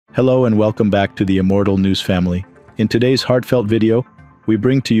Hello and welcome back to the Immortal News family. In today's heartfelt video, we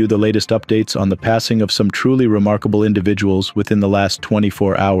bring to you the latest updates on the passing of some truly remarkable individuals within the last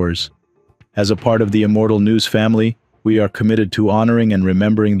 24 hours. As a part of the Immortal News family, we are committed to honoring and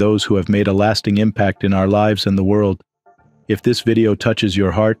remembering those who have made a lasting impact in our lives and the world. If this video touches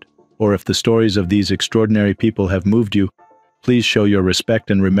your heart, or if the stories of these extraordinary people have moved you, please show your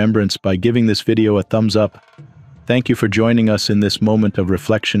respect and remembrance by giving this video a thumbs up. Thank you for joining us in this moment of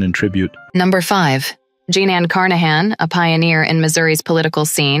reflection and tribute. Number 5. Anne Carnahan, a pioneer in Missouri's political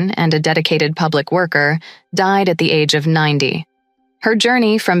scene and a dedicated public worker, died at the age of 90. Her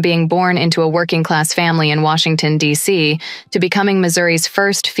journey from being born into a working-class family in Washington, D.C., to becoming Missouri's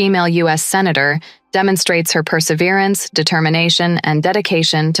first female U.S. Senator demonstrates her perseverance, determination, and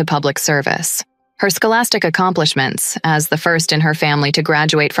dedication to public service. Her scholastic accomplishments, as the first in her family to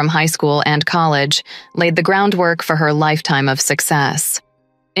graduate from high school and college, laid the groundwork for her lifetime of success.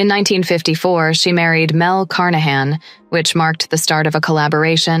 In 1954, she married Mel Carnahan, which marked the start of a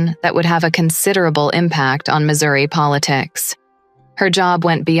collaboration that would have a considerable impact on Missouri politics. Her job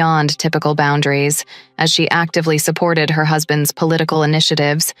went beyond typical boundaries, as she actively supported her husband's political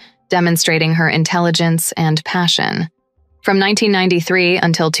initiatives, demonstrating her intelligence and passion. From 1993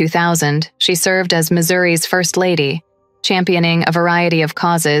 until 2000, she served as Missouri's First Lady, championing a variety of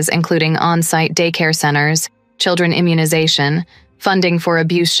causes including on-site daycare centers, children immunization, funding for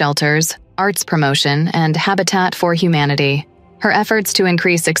abuse shelters, arts promotion, and Habitat for Humanity. Her efforts to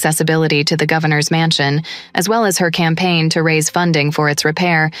increase accessibility to the governor's mansion, as well as her campaign to raise funding for its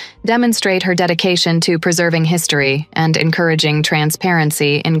repair, demonstrate her dedication to preserving history and encouraging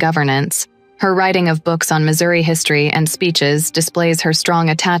transparency in governance. Her writing of books on Missouri history and speeches displays her strong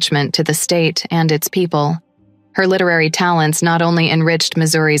attachment to the state and its people. Her literary talents not only enriched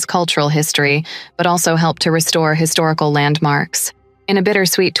Missouri's cultural history, but also helped to restore historical landmarks. In a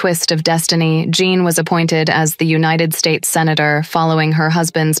bittersweet twist of destiny, Jean was appointed as the United States Senator following her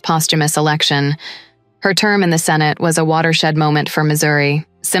husband's posthumous election. Her term in the Senate was a watershed moment for Missouri,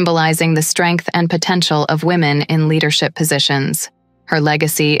 symbolizing the strength and potential of women in leadership positions. Her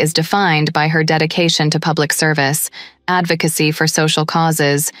legacy is defined by her dedication to public service, advocacy for social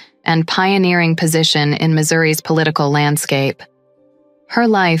causes, and pioneering position in Missouri's political landscape. Her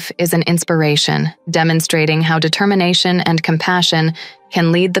life is an inspiration, demonstrating how determination and compassion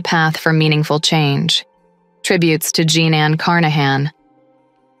can lead the path for meaningful change. Tributes to Anne Carnahan.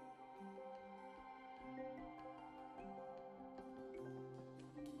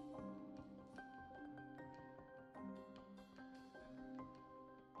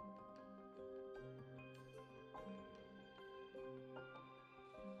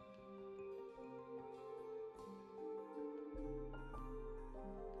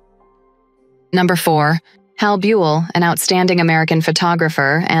 Number 4. Hal Buell, an outstanding American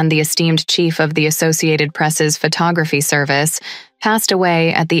photographer and the esteemed chief of the Associated Press's photography service, passed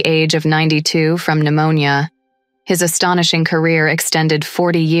away at the age of 92 from pneumonia. His astonishing career extended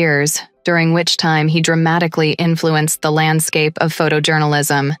 40 years, during which time he dramatically influenced the landscape of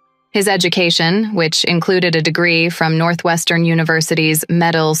photojournalism. His education, which included a degree from Northwestern University's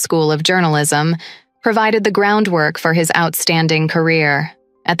Medill School of Journalism, provided the groundwork for his outstanding career.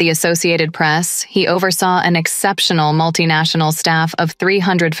 At the Associated Press, he oversaw an exceptional multinational staff of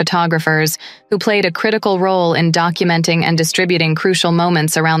 300 photographers who played a critical role in documenting and distributing crucial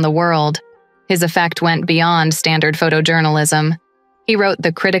moments around the world. His effect went beyond standard photojournalism. He wrote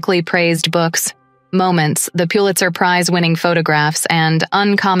the critically praised books, Moments, the Pulitzer Prize-winning photographs, and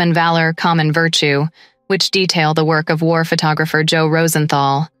Uncommon Valor, Common Virtue, which detail the work of war photographer Joe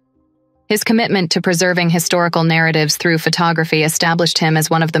Rosenthal. His commitment to preserving historical narratives through photography established him as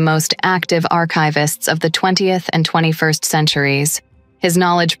one of the most active archivists of the 20th and 21st centuries. His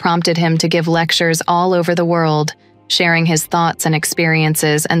knowledge prompted him to give lectures all over the world, sharing his thoughts and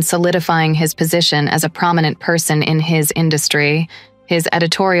experiences and solidifying his position as a prominent person in his industry. His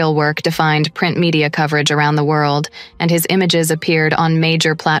editorial work defined print media coverage around the world, and his images appeared on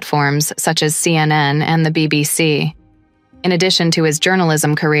major platforms such as CNN and the BBC. In addition to his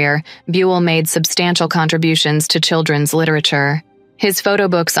journalism career, Buell made substantial contributions to children's literature. His photo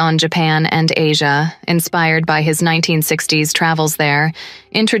books on Japan and Asia, inspired by his 1960s travels there,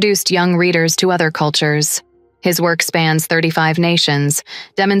 introduced young readers to other cultures. His work spans 35 nations,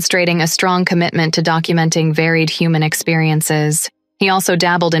 demonstrating a strong commitment to documenting varied human experiences. He also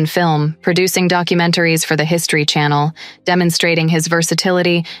dabbled in film, producing documentaries for the History Channel, demonstrating his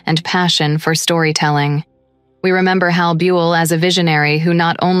versatility and passion for storytelling. We remember Hal Buell as a visionary who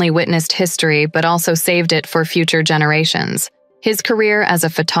not only witnessed history but also saved it for future generations. His career as a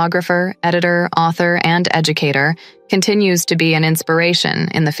photographer, editor, author, and educator continues to be an inspiration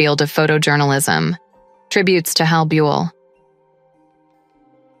in the field of photojournalism. Tributes to Hal Buell.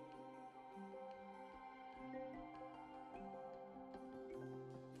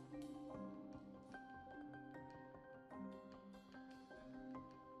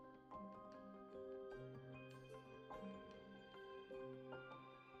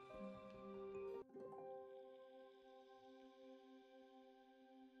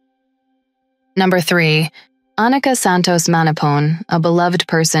 Number 3. Annika Santos Manapon, a beloved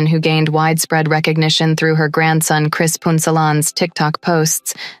person who gained widespread recognition through her grandson Chris Punsalan's TikTok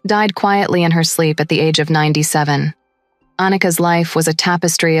posts, died quietly in her sleep at the age of 97. Annika's life was a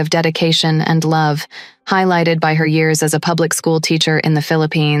tapestry of dedication and love, highlighted by her years as a public school teacher in the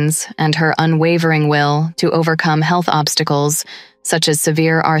Philippines and her unwavering will to overcome health obstacles such as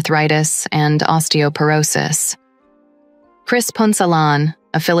severe arthritis and osteoporosis. Chris Punsalan,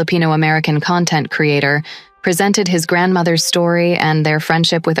 a Filipino-American content creator, presented his grandmother's story and their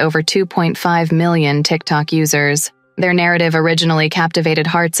friendship with over 2.5 million TikTok users. Their narrative originally captivated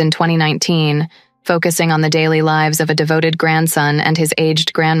hearts in 2019, focusing on the daily lives of a devoted grandson and his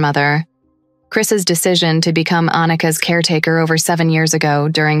aged grandmother. Chris's decision to become Annika's caretaker over 7 years ago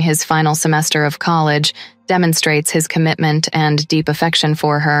during his final semester of college demonstrates his commitment and deep affection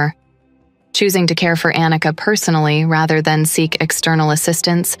for her. Choosing to care for Annika personally rather than seek external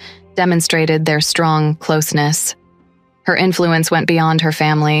assistance demonstrated their strong closeness. Her influence went beyond her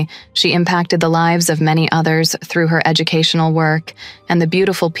family. She impacted the lives of many others through her educational work and the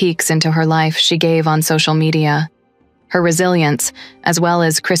beautiful peeks into her life she gave on social media. Her resilience, as well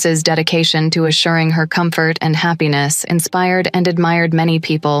as Chris's dedication to assuring her comfort and happiness, inspired and admired many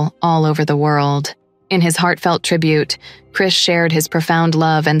people all over the world. In his heartfelt tribute, Chris shared his profound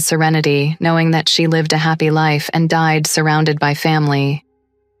love and serenity, knowing that she lived a happy life and died surrounded by family.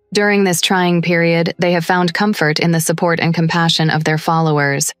 During this trying period, they have found comfort in the support and compassion of their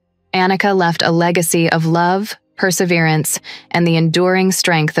followers. Annika left a legacy of love, perseverance, and the enduring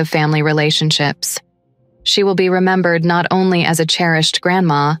strength of family relationships. She will be remembered not only as a cherished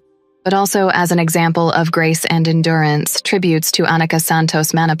grandma, but also as an example of grace and endurance. Tributes to Annika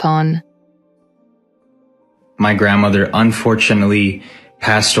Santos Manapon. My grandmother unfortunately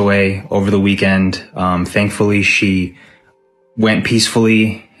passed away over the weekend. Thankfully, she went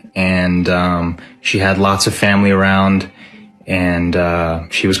peacefully, and she had lots of family around,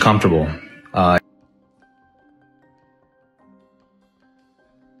 and she was comfortable.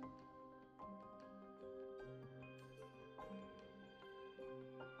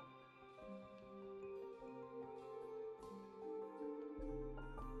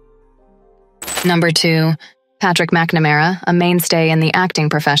 Number 2. Patrick McNamara, a mainstay in the acting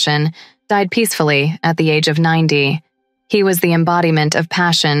profession, died peacefully at the age of 90. He was the embodiment of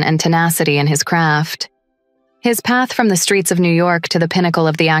passion and tenacity in his craft. His path from the streets of New York to the pinnacle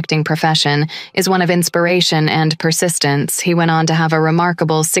of the acting profession is one of inspiration and persistence. He went on to have a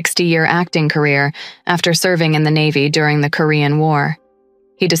remarkable 60-year acting career after serving in the Navy during the Korean War.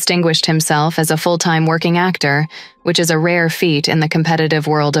 He distinguished himself as a full-time working actor, which is a rare feat in the competitive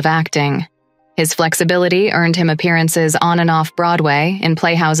world of acting. His flexibility earned him appearances on and off Broadway, in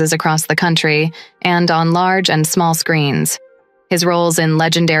playhouses across the country, and on large and small screens. His roles in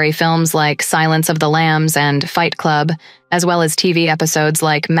legendary films like Silence of the Lambs and Fight Club, as well as TV episodes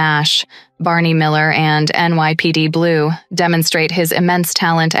like MASH, Barney Miller, and NYPD Blue, demonstrate his immense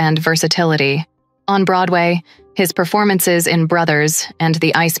talent and versatility. On Broadway, his performances in Brothers and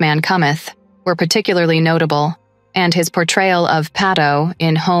The Iceman Cometh were particularly notable, and his portrayal of Paddo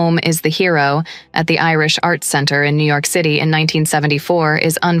in Home is the Hero at the Irish Arts Center in New York City in 1974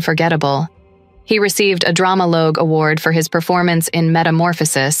 is unforgettable. He received a Drama Logue Award for his performance in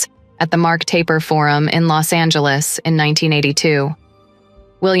Metamorphosis at the Mark Taper Forum in Los Angeles in 1982.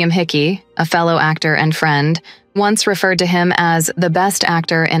 William Hickey, a fellow actor and friend, once referred to him as the best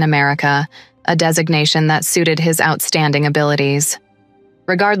actor in America, a designation that suited his outstanding abilities.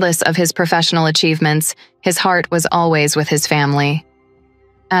 Regardless of his professional achievements, his heart was always with his family.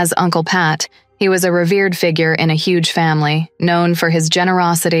 As Uncle Pat, he was a revered figure in a huge family, known for his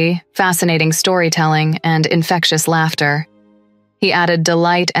generosity, fascinating storytelling, and infectious laughter. He added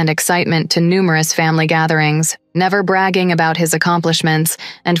delight and excitement to numerous family gatherings, never bragging about his accomplishments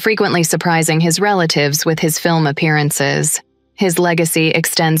and frequently surprising his relatives with his film appearances. His legacy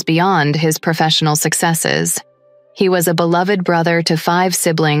extends beyond his professional successes. He was a beloved brother to 5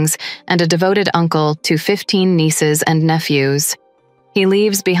 siblings and a devoted uncle to 15 nieces and nephews. He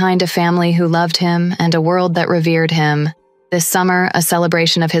leaves behind a family who loved him and a world that revered him. This summer, a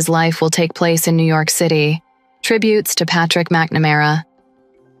celebration of his life will take place in New York City. Tributes to Patrick McNamara.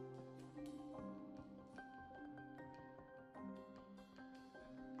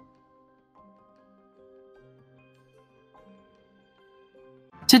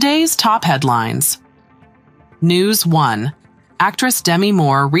 Today's top headlines. News 1. Actress Demi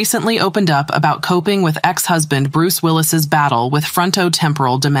Moore recently opened up about coping with ex-husband Bruce Willis's battle with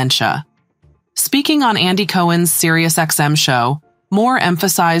frontotemporal dementia. Speaking on Andy Cohen's SiriusXM show, Moore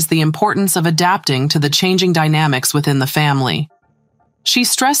emphasized the importance of adapting to the changing dynamics within the family. She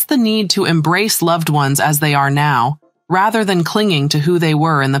stressed the need to embrace loved ones as they are now, rather than clinging to who they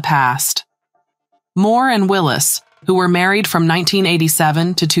were in the past. Moore and Willis, who were married from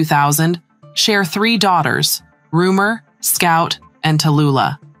 1987 to 2000, share 3 daughters, Rumor, Scout, and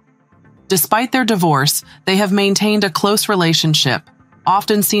Tallulah. Despite their divorce, they have maintained a close relationship,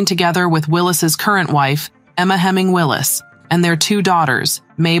 often seen together with Willis's current wife, Emma Hemming Willis, and their 2 daughters,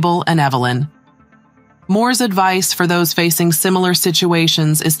 Mabel and Evelyn. Moore's advice for those facing similar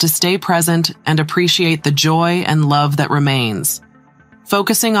situations is to stay present and appreciate the joy and love that remains,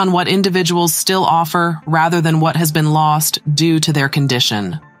 focusing on what individuals still offer rather than what has been lost due to their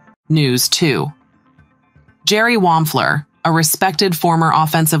condition. News 2. Jerry Wampler, a respected former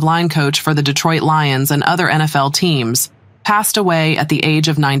offensive line coach for the Detroit Lions and other NFL teams, passed away at the age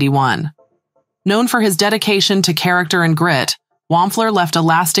of 91. Known for his dedication to character and grit, Wampler left a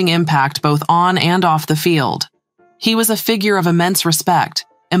lasting impact both on and off the field. He was a figure of immense respect,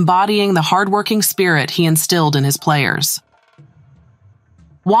 embodying the hardworking spirit he instilled in his players.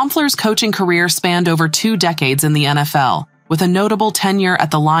 Wampler's coaching career spanned over 2 decades in the NFL, with a notable tenure at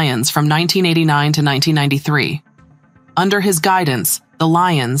the Lions from 1989 to 1993. Under his guidance, the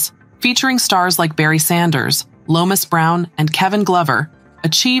Lions, featuring stars like Barry Sanders, Lomas Brown, and Kevin Glover,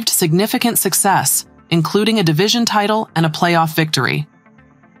 achieved significant success, including a division title and a playoff victory.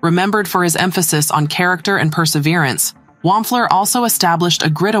 Remembered for his emphasis on character and perseverance, Wampler also established a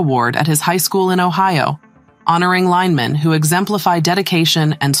Grit Award at his high school in Ohio, honoring linemen who exemplify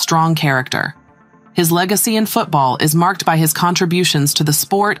dedication and strong character. His legacy in football is marked by his contributions to the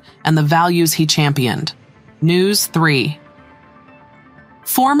sport and the values he championed. News 3.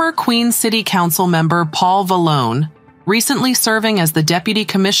 Former Queen City Council member Paul Vallone, recently serving as the Deputy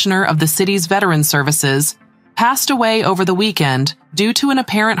Commissioner of the city's Veteran Services, passed away over the weekend due to an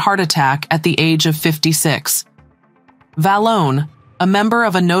apparent heart attack at the age of 56. Vallone, a member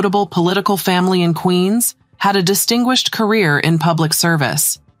of a notable political family in Queens, had a distinguished career in public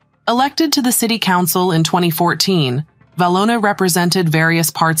service. Elected to the city council in 2014, Vallone represented various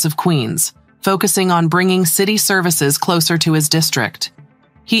parts of Queens, focusing on bringing city services closer to his district.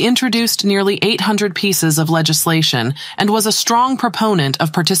 He introduced nearly 800 pieces of legislation and was a strong proponent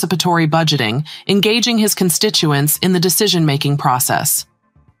of participatory budgeting, engaging his constituents in the decision-making process.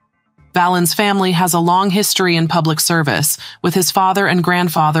 Vallone's family has a long history in public service, with his father and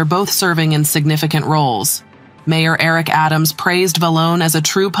grandfather both serving in significant roles. Mayor Eric Adams praised Vallone as a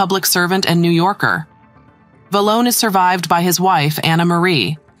true public servant and New Yorker. Vallone is survived by his wife, Anna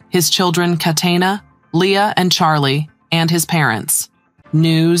Marie, his children, Katena, Leah, and Charlie, and his parents.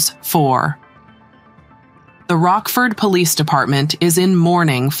 News 4. The Rockford Police Department is in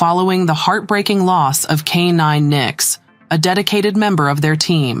mourning following the heartbreaking loss of K9 Nix, a dedicated member of their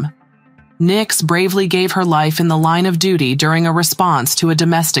team. Nix bravely gave her life in the line of duty during a response to a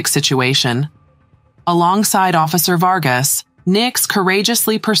domestic situation. Alongside Officer Vargas, Nix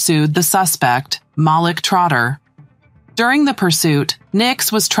courageously pursued the suspect, Malik Trotter. During the pursuit,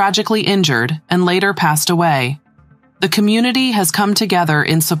 Nix was tragically injured and later passed away. The community has come together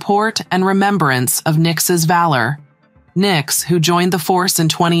in support and remembrance of Nix's valor. Nix, who joined the force in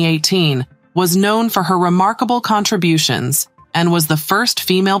 2018, was known for her remarkable contributions and was the first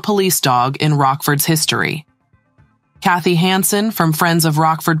female police dog in Rockford's history. Kathy Hansen from Friends of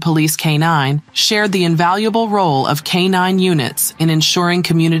Rockford Police K9 shared the invaluable role of K9 units in ensuring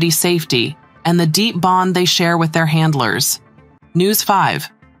community safety and the deep bond they share with their handlers. News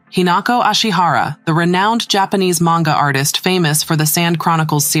 5. Hinako Ashihara, the renowned Japanese manga artist famous for the Sand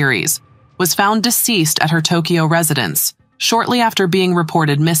Chronicles series, was found deceased at her Tokyo residence, shortly after being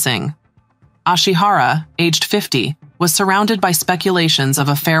reported missing. Ashihara, aged 50, was surrounded by speculations of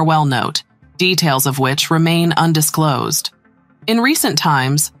a farewell note, details of which remain undisclosed. In recent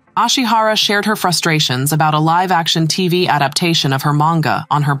times, Ashihara shared her frustrations about a live-action TV adaptation of her manga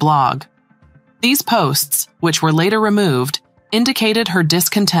on her blog. These posts, which were later removed, indicated her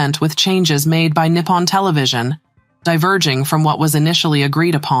discontent with changes made by Nippon Television, diverging from what was initially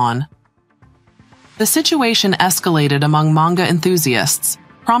agreed upon. The situation escalated among manga enthusiasts,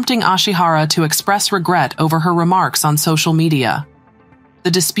 prompting Ashihara to express regret over her remarks on social media.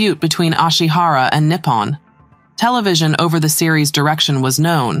 The dispute between Ashihara and Nippon, Television over the series' direction was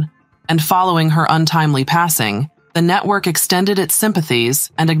known, and following her untimely passing, the network extended its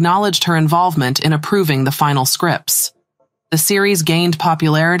sympathies and acknowledged her involvement in approving the final scripts. The series gained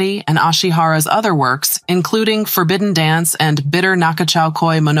popularity, and Ashihara's other works, including Forbidden Dance and Bitter Nakachou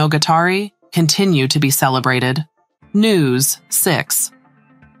Koi Monogatari, continue to be celebrated. News 6.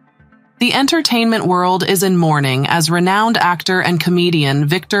 The entertainment world is in mourning as renowned actor and comedian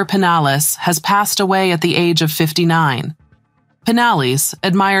Victor Pinales has passed away at the age of 59. Pinales,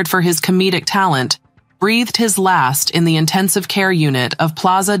 admired for his comedic talent, breathed his last in the intensive care unit of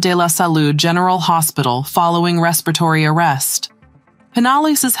Plaza de la Salud General Hospital following respiratory arrest.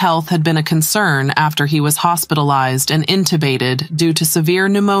 Pinales' health had been a concern after he was hospitalized and intubated due to severe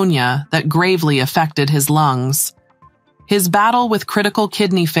pneumonia that gravely affected his lungs. His battle with critical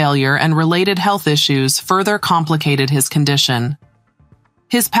kidney failure and related health issues further complicated his condition.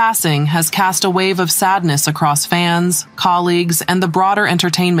 His passing has cast a wave of sadness across fans, colleagues, and the broader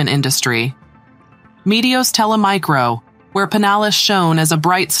entertainment industry. Medios Telemicro, where Pinales shone as a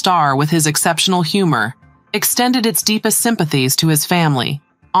bright star with his exceptional humor, extended its deepest sympathies to his family,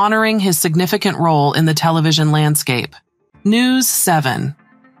 honoring his significant role in the television landscape. News 7.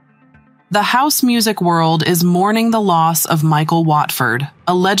 The house music world is mourning the loss of Michael Watford,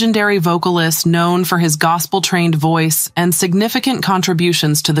 a legendary vocalist known for his gospel-trained voice and significant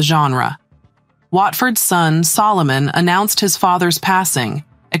contributions to the genre. Watford's son, Solomon, announced his father's passing,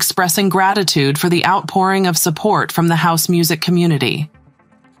 expressing gratitude for the outpouring of support from the house music community.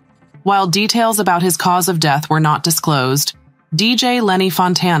 While details about his cause of death were not disclosed, DJ Lenny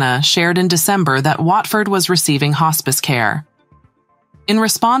Fontana shared in December that Watford was receiving hospice care. In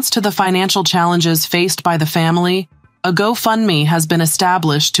response to the financial challenges faced by the family, a GoFundMe has been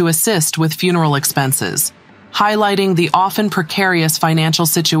established to assist with funeral expenses, highlighting the often precarious financial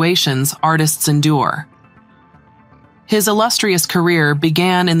situations artists endure. His illustrious career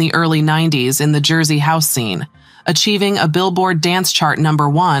began in the early 90s in the Jersey house scene, achieving a Billboard dance chart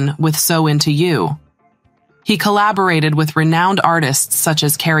 #1 with So Into You. He collaborated with renowned artists such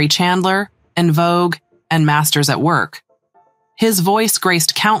as Carrie Chandler, En Vogue, and Masters at Work. His voice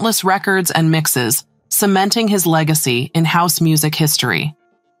graced countless records and mixes, cementing his legacy in house music history.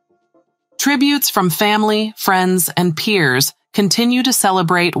 Tributes from family, friends, and peers continue to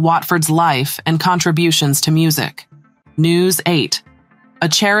celebrate Watford's life and contributions to music. News 8. A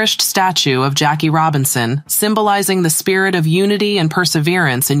cherished statue of Jackie Robinson, symbolizing the spirit of unity and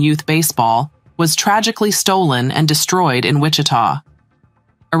perseverance in youth baseball, was tragically stolen and destroyed in Wichita.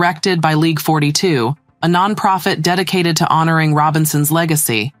 Erected by League 42, a nonprofit dedicated to honoring Robinson's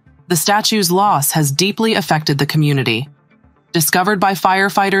legacy, the statue's loss has deeply affected the community. Discovered by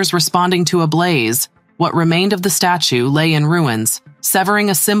firefighters responding to a blaze, what remained of the statue lay in ruins, severing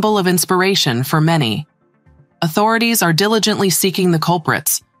a symbol of inspiration for many. Authorities are diligently seeking the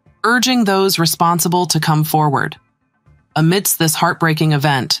culprits, urging those responsible to come forward. Amidst this heartbreaking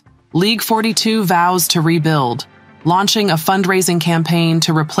event, League 42 vows to rebuild, launching a fundraising campaign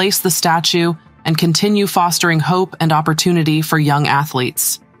to replace the statue and continue fostering hope and opportunity for young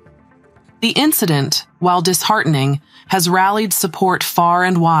athletes. The incident, while disheartening, has rallied support far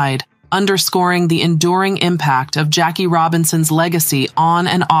and wide, underscoring the enduring impact of Jackie Robinson's legacy on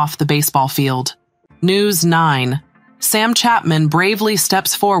and off the baseball field. News 9. Sam Chapman bravely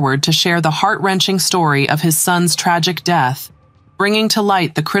steps forward to share the heart-wrenching story of his son's tragic death, bringing to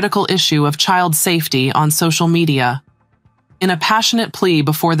light the critical issue of child safety on social media. In a passionate plea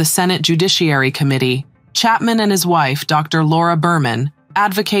before the Senate Judiciary Committee, Chapman and his wife, Dr. Laura Berman,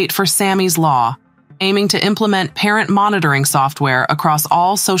 advocate for Sammy's Law, aiming to implement parent monitoring software across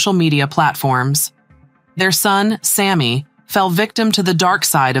all social media platforms. Their son, Sammy, fell victim to the dark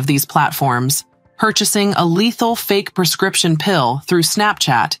side of these platforms, purchasing a lethal fake prescription pill through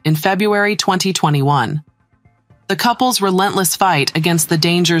Snapchat in February 2021. The couple's relentless fight against the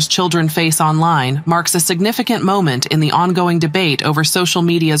dangers children face online marks a significant moment in the ongoing debate over social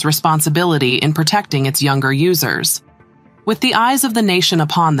media's responsibility in protecting its younger users. With the eyes of the nation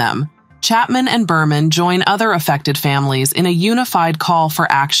upon them, Chapman and Berman join other affected families in a unified call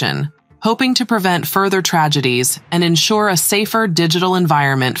for action, hoping to prevent further tragedies and ensure a safer digital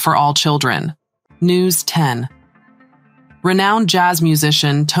environment for all children. News 10. Renowned jazz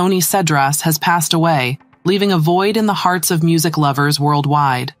musician Tony Cedras has passed away, leaving a void in the hearts of music lovers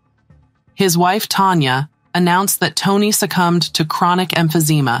worldwide. His wife, Tanya, announced that Tony succumbed to chronic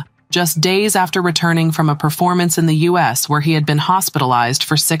emphysema just days after returning from a performance in the U.S. where he had been hospitalized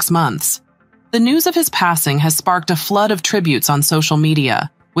for 6 months. The news of his passing has sparked a flood of tributes on social media,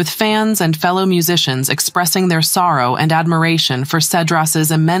 with fans and fellow musicians expressing their sorrow and admiration for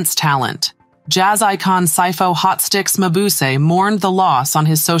Cedras's immense talent. jazz icon Saipho Hotsticks Mabuse mourned the loss on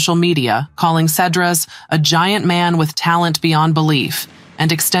his social media, calling Cedras a giant man with talent beyond belief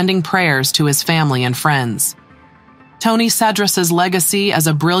and extending prayers to his family and friends. Tony Cedras's legacy as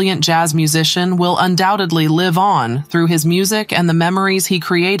a brilliant jazz musician will undoubtedly live on through his music and the memories he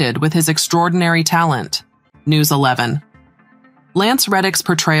created with his extraordinary talent. News 11. Lance Reddick's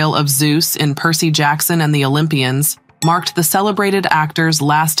portrayal of Zeus in Percy Jackson and the Olympians marked the celebrated actor's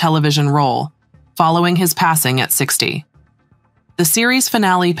last television role, following his passing at 60. The series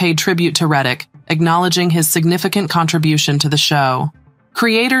finale paid tribute to Reddick, acknowledging his significant contribution to the show.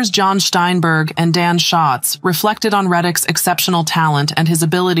 Creators John Steinberg and Dan Schatz reflected on Reddick's exceptional talent and his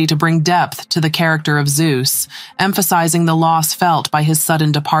ability to bring depth to the character of Zeus, emphasizing the loss felt by his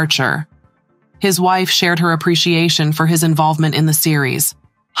sudden departure. His wife shared her appreciation for his involvement in the series,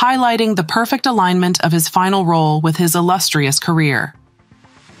 highlighting the perfect alignment of his final role with his illustrious career.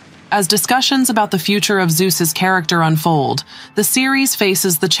 As discussions about the future of Zeus's character unfold, the series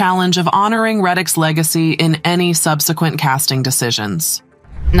faces the challenge of honoring Reddick's legacy in any subsequent casting decisions.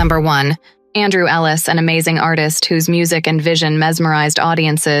 Number 1. Andrew Ellis, an amazing artist whose music and vision mesmerized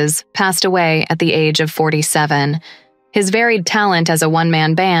audiences, passed away at the age of 47. His varied talent as a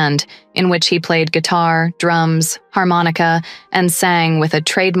one-man band, in which he played guitar, drums, harmonica, and sang with a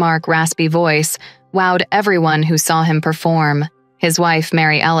trademark raspy voice, wowed everyone who saw him perform. His wife,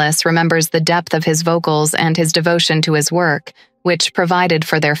 Mary Ellis, remembers the depth of his vocals and his devotion to his work, which provided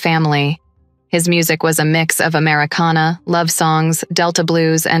for their family. His music was a mix of Americana, love songs, Delta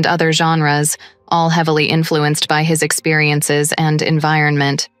blues, and other genres, all heavily influenced by his experiences and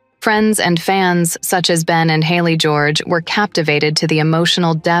environment. Friends and fans, such as Ben and Haley George, were captivated to the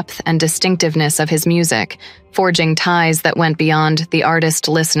emotional depth and distinctiveness of his music, forging ties that went beyond the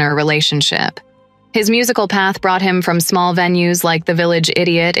artist-listener relationship. His musical path brought him from small venues like the Village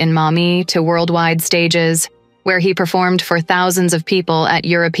Idiot in Maumee to worldwide stages, where he performed for thousands of people at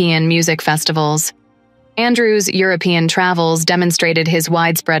European music festivals. Andrew's European travels demonstrated his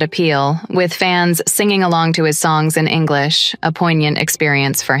widespread appeal, with fans singing along to his songs in English, a poignant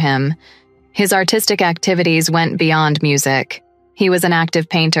experience for him. His artistic activities went beyond music. He was an active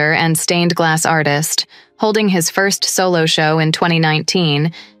painter and stained glass artist, holding his first solo show in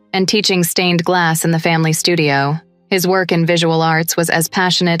 2019 and teaching stained glass in the family studio. His work in visual arts was as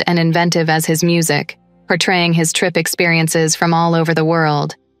passionate and inventive as his music, portraying his trip experiences from all over the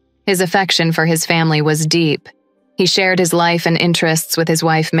world. His affection for his family was deep. He shared his life and interests with his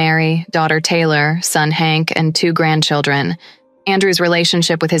wife Mary, daughter Taylor, son Hank, and 2 grandchildren. Andrew's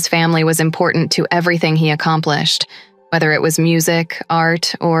relationship with his family was important to everything he accomplished, whether it was music,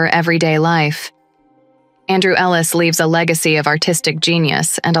 art, or everyday life. Andrew Ellis leaves a legacy of artistic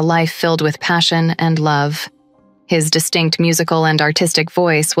genius and a life filled with passion and love. His distinct musical and artistic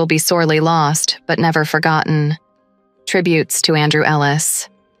voice will be sorely lost, but never forgotten. Tributes to Andrew Ellis.